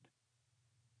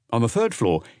On the third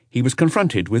floor, he was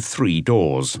confronted with 3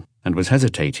 doors, and was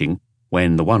hesitating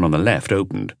when the one on the left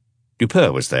opened.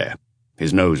 Dupin was there,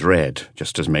 his nose red,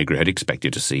 just as Maigret had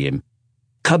expected to see him.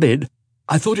 "Come in.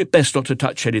 I thought it best not to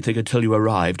touch anything until you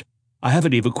arrived. I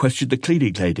haven't even questioned the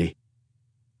cleaning lady."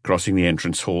 Crossing the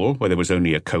entrance hall, where there was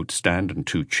only a coat stand and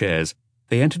 2 chairs,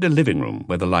 they entered a living room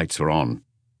where the lights were on.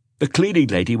 "The cleaning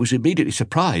lady was immediately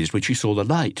surprised when she saw the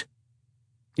light."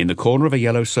 In the corner of a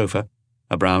yellow sofa,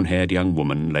 a brown-haired young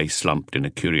woman lay slumped in a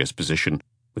curious position,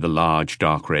 with a large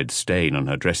dark red stain on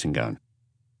her dressing gown.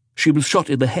 "She was shot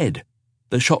in the head.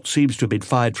 The shot seems to have been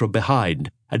fired from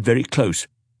behind, and very close.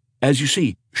 As you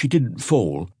see, she didn't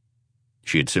fall."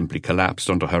 She had simply collapsed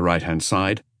onto her right-hand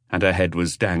side, and her head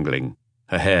was dangling,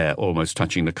 her hair almost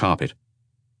touching the carpet.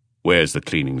 "Where's the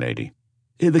cleaning lady?"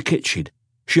 "In the kitchen.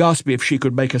 She asked me if she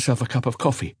could make herself a cup of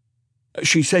coffee.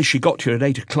 She says she got here at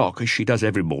 8 o'clock, as she does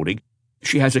every morning.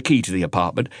 She has a key to the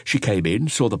apartment. She came in,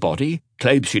 saw the body,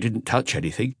 claims she didn't touch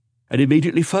anything, and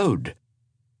immediately phoned."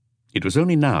 It was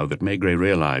only now that Maigret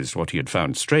realized what he had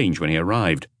found strange when he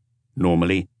arrived.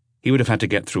 Normally, he would have had to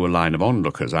get through a line of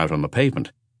onlookers out on the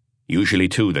pavement. Usually,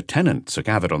 too, the tenants are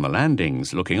gathered on the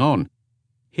landings, looking on.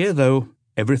 Here, though,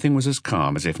 everything was as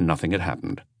calm as if nothing had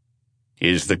happened.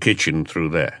 "Is the kitchen through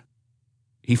there?"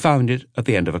 He found it at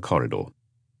the end of a corridor.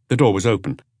 The door was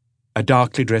open. A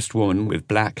darkly dressed woman with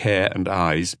black hair and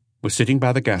eyes was sitting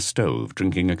by the gas stove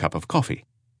drinking a cup of coffee,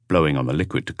 blowing on the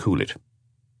liquid to cool it.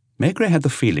 Maigret had the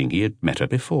feeling he had met her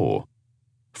before.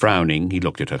 Frowning, he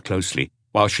looked at her closely,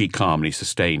 while she calmly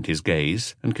sustained his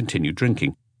gaze and continued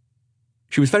drinking.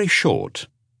 She was very short.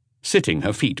 Sitting,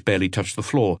 her feet barely touched the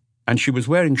floor, and she was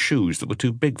wearing shoes that were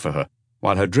too big for her,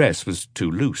 while her dress was too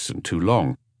loose and too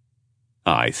long.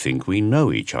 "I think we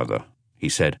know each other," he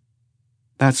said.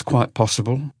 "That's quite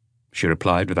possible," she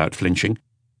replied without flinching.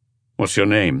 "What's your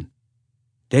name?"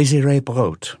 "Désiré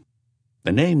Brot."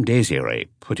 The name Désiré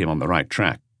put him on the right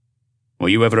track. "Were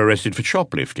you ever arrested for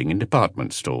shoplifting in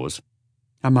department stores?"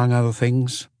 "Among other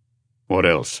things." "What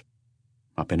else?"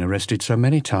 "I've been arrested so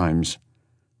many times."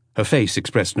 Her face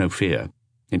expressed no fear.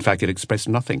 In fact, it expressed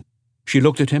nothing. She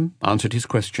looked at him, answered his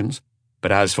questions,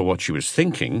 but as for what she was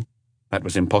thinking, that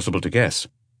was impossible to guess.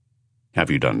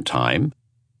 "Have you done time?"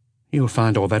 "You'll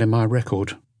find all that in my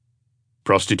record."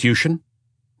 "Prostitution?"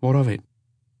 "What of it?"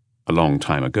 A long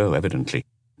time ago, evidently.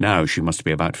 Now she must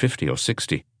be about 50 or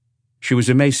 60. She was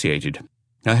emaciated.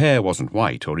 Her hair wasn't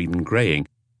white or even greying,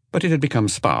 but it had become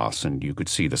sparse, and you could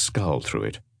see the skull through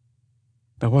it.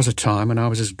 "There was a time when I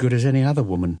was as good as any other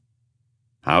woman."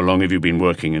 "How long have you been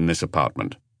working in this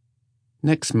apartment?"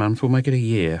 "Next month will make it a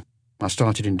year. I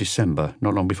started in December,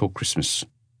 not long before Christmas."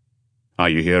 "Are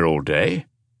you here all day?"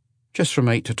 "Just from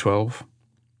 8 to 12.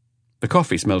 The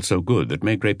coffee smelled so good that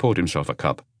Maigret poured himself a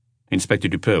cup. Inspector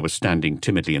Dupin was standing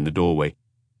timidly in the doorway.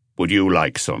 "Would you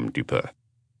like some, Dupin?"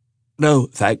 "No,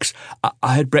 thanks.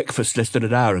 I had breakfast less than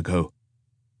an hour ago."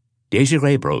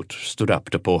 Désiré Brot stood up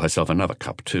to pour herself another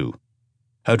cup, too.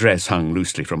 Her dress hung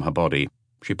loosely from her body.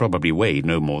 She probably weighed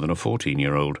no more than a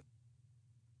 14-year-old.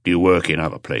 "Do you work in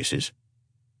other places?"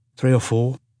 3 or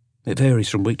 4. It varies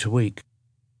from week to week."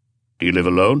 "Do you live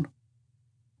alone?"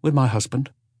 "With my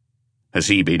husband." "Has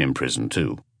he been in prison,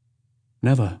 too?"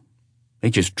 "Never. He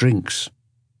just drinks."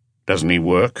 "Doesn't he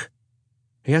work?"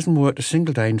 "He hasn't worked a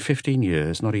single day in 15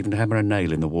 years, not even to hammer a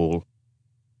nail in the wall."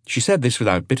 She said this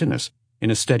without bitterness,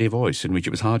 in a steady voice in which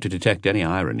it was hard to detect any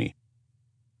irony.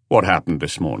 "What happened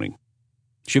this morning?"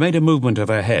 She made a movement of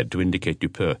her head to indicate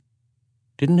Dupin.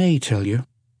 "Didn't he tell you?"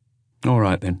 "All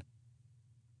right, then."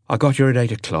 "I got here at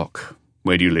 8 o'clock.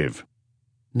 "Where do you live?"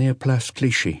 "Near Place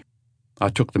Clichy. I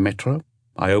took the metro.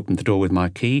 I opened the door with my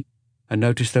key and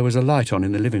noticed there was a light on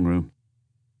in the living room."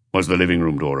 "Was the living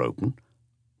room door open?"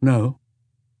 "No."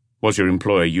 "Was your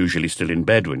employer usually still in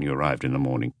bed when you arrived in the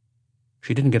morning?"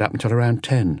 "She didn't get up until around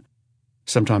 10.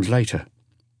 Sometimes later."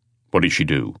 "What did she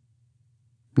do?"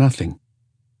 "Nothing."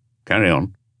 "Carry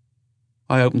on."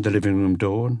 "I opened the living room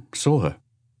door and saw her."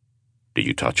 "Did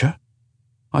you touch her?"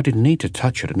 "I didn't need to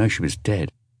touch her to know she was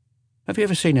dead. Have you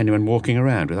ever seen anyone walking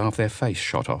around with half their face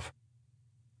shot off?"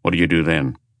 "What did you do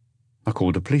then?" "I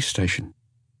called the police station."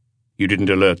 "You didn't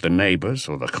alert the neighbours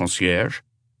or the concierge?"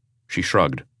 She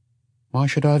shrugged. "Why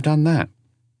should I have done that?"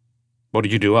 "What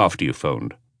did you do after you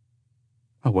phoned?"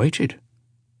 "I waited."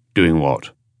 "Doing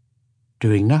what?"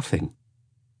 "Doing nothing."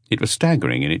 It was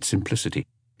staggering in its simplicity.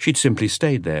 She'd simply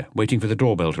stayed there, waiting for the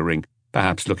doorbell to ring,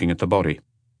 perhaps looking at the body.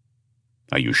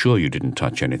 "Are you sure you didn't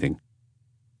touch anything?"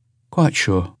 "Quite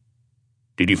sure."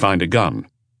 "Did you find a gun?"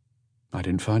 "I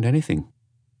didn't find anything."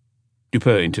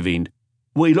 Dupin intervened.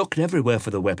 "We looked everywhere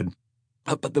for the weapon,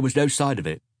 but there was no sign of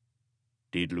it."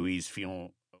 "Did Louise Fion